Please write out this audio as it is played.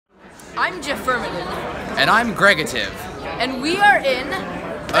I'm Firmative. And I'm Ative. And we are in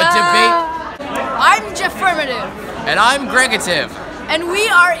a debate. I'm Firmative. And I'm Ative. And we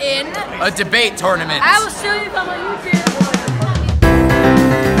are in a debate tournament. I will show you on my YouTube.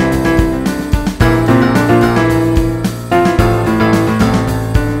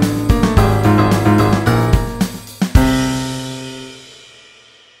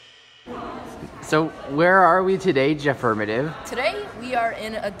 So where are we today, Firmative? Today we are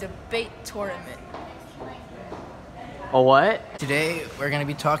in a debate tournament. A what? Today we're going to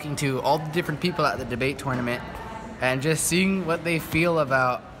be talking to all the different people at the debate tournament and just seeing what they feel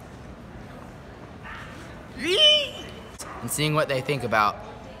about and seeing what they think about.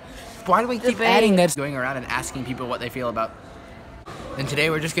 Why do we keep adding that? Going around and asking people what they feel about. And today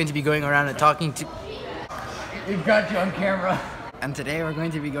we're just going to be going around and talking to... We've got you on camera. And today we're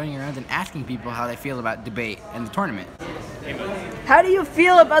going to be going around and asking people how they feel about debate and the tournament. How do you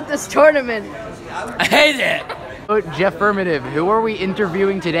feel about this tournament? I hate it! Oh, Firmative, who are we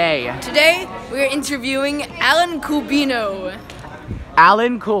interviewing today? Today we're interviewing Alan Coolbino.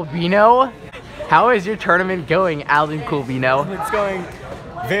 Alan Coolbino? How is your tournament going, Alan Coolbino? It's going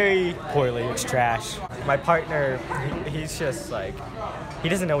very poorly. It's trash. My partner, he's just like, he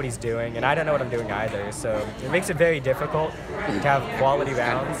doesn't know what he's doing, and I don't know what I'm doing either, so it makes it very difficult to have quality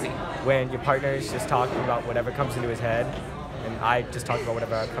rounds when your partner is just talking about whatever comes into his head, and I just talk about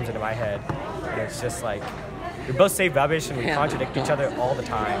whatever comes into my head. And it's just like, we both say rubbish and we contradict each other all the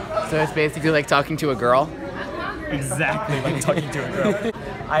time. So it's basically like talking to a girl? Exactly like talking to a girl.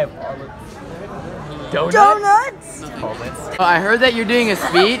 I have all the... Donuts! Oh, I heard that you're doing a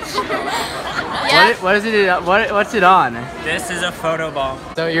speech. Yeah. What is it? What's it on? This is a photo bomb.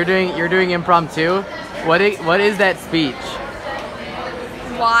 So you're doing impromptu. What is that speech?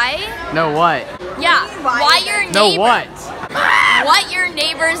 Why? No, what? Yeah, why your neighbor, No, what? what your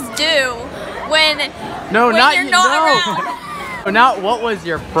neighbors do when No, not you're you. not No. around. Not what was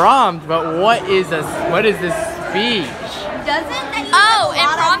your prompt, but what is this speech? Oh,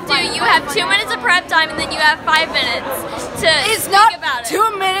 impromptu. You have 2 minutes of prep time and then you have 5 minutes to It's think not about it.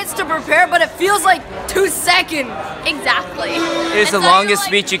 2 minutes to prepare, but it feels like 2 seconds. Exactly. It's the longest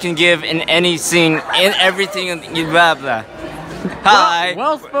speech you can give in any scene, in everything, and blah blah. Hi.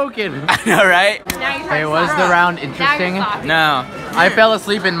 Well spoken. I know, right? Hey, was the round interesting? No. I fell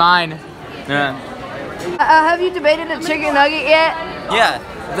asleep in mine. Yeah. Have you debated a chicken nugget yet? Yeah.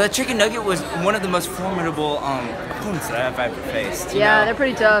 The chicken nugget was one of the most formidable opponents that I've ever faced. Yeah, they're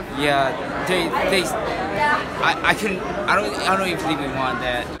pretty tough. Yeah. I don't even think we want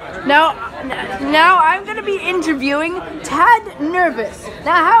that. Now I'm gonna be interviewing Tad Nervous.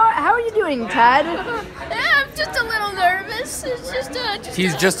 Now, how are you doing, Tad? I'm just a little nervous. It's just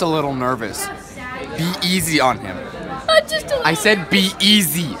He's just a little nervous. Be easy on him. just a little. I said be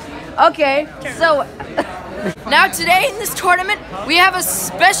easy. Okay, so now today in this tournament we have a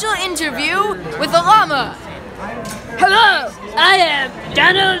special interview with a llama. Hello, I am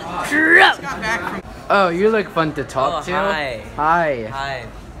Donald Trump. Oh, you look fun to talk to. Hi. Hi. Hi.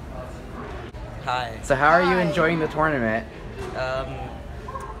 Hi. So how are you enjoying the tournament?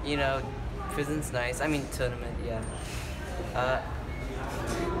 You know, prison's nice. I mean, tournament, yeah.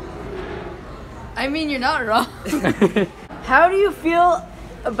 I mean, you're not wrong. How do you feel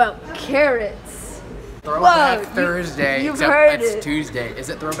about carrots? Throwback Whoa, Thursday, you've except heard it's it. Tuesday. Is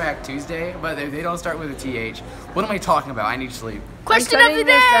it Throwback Tuesday? But they don't start with a TH. What am I talking about? I need sleep. Question of the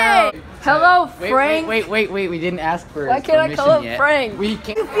day. Hello, Frank. Wait, we didn't ask for Why can't I call him yet. Frank? We How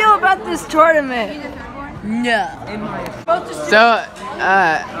can't. do you feel about this tournament? No. So,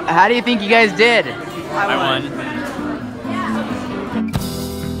 how do you think you guys did? I won.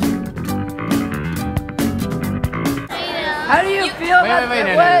 How do you feel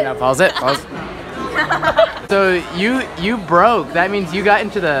about No, pause it. Pause. So you broke. That means you got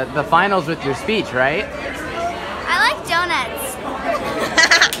into the finals with your speech, right? I like donuts.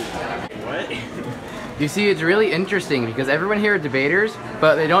 What? You see, it's really interesting because everyone here are debaters,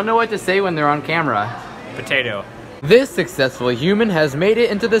 but they don't know what to say when they're on camera. Potato. This successful human has made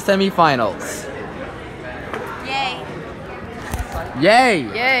it into the semifinals. Yay. Yay!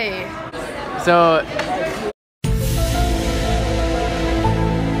 Yay. So.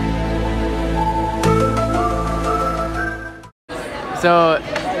 So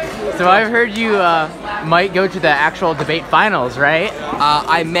I've heard you might go to the actual debate finals, right?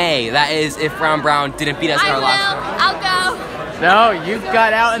 I may. That is if Brown Brown didn't beat us in I our will. last round. I'll go. No, you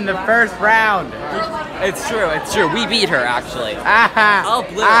got out in the first round. It's true. It's true. We beat her actually. Oh,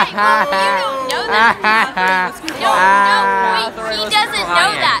 blue. You don't know that. No, he doesn't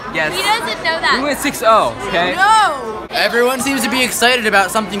know that. Yes. He doesn't know that. We went 6-0. Okay. No! Everyone seems to be excited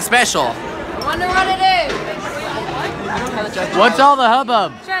about something special. Wonder what it is. What's all the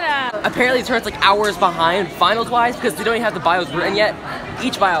hubbub? Shut up. Apparently, Tournament's like hours behind finals-wise because they don't even have the bios written yet.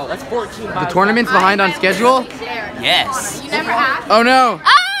 Each bio, that's 14 bios. The tournament's behind on schedule? Yes. You never asked. Oh no!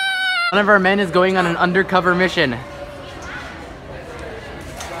 One of our men is going on an undercover mission.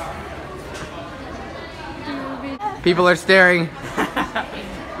 People are staring.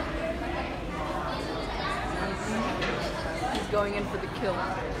 He's going in for the kill.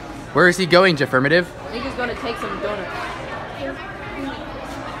 Where is he going, Affirmative? I think he's going to take some donuts.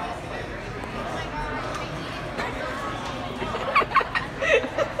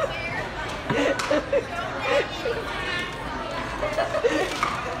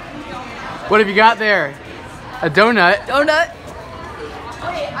 What have you got there? A donut? Donut?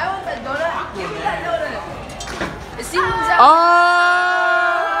 Wait, I want that donut. Give me that donut. It seems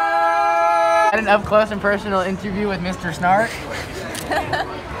Had an up close and personal interview with Mr. Snark.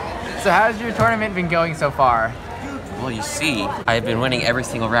 So how's your tournament been going so far? Well, you see, I've been winning every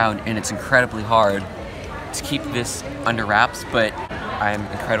single round, and it's incredibly hard to keep this under wraps, but I'm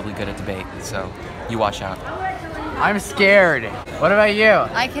incredibly good at debate, so you watch out. I'm scared. What about you?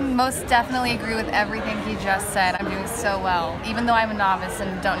 I can most definitely agree with everything he just said. I'm doing so well, even though I'm a novice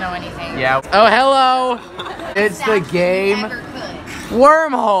and don't know anything. Yeah. Oh, hello. It's the game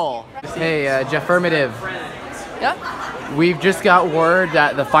Wormhole. Hey, Affirmative. Yep. We've just got word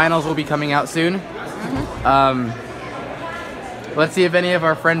that the finals will be coming out soon. Let's see if any of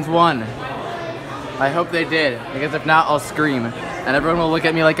our friends won. I hope they did, because if not, I'll scream. And everyone will look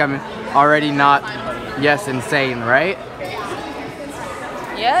at me like I'm already not, insane, right?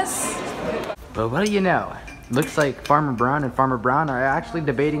 Yes. But what do you know? Looks like Farmer Brown and Farmer Brown are actually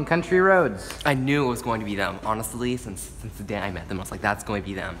debating country roads. I knew it was going to be them, honestly, since the day I met them. I was like, that's going to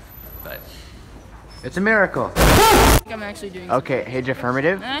be them. But it's a miracle. I think I'm actually doing okay, hey,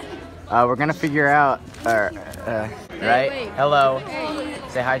 Affirmative. We're gonna figure out, right? wait. Hello. Hey.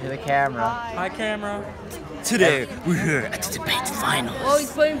 Say hi to the camera. Hi, camera. Today, we're here at the debate finals. Oh,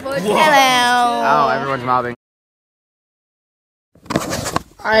 he's playing fudge. Hello. Oh, everyone's mobbing.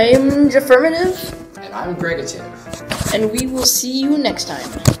 I'm Affirmative. And I'm Gregative. And we will see you next time.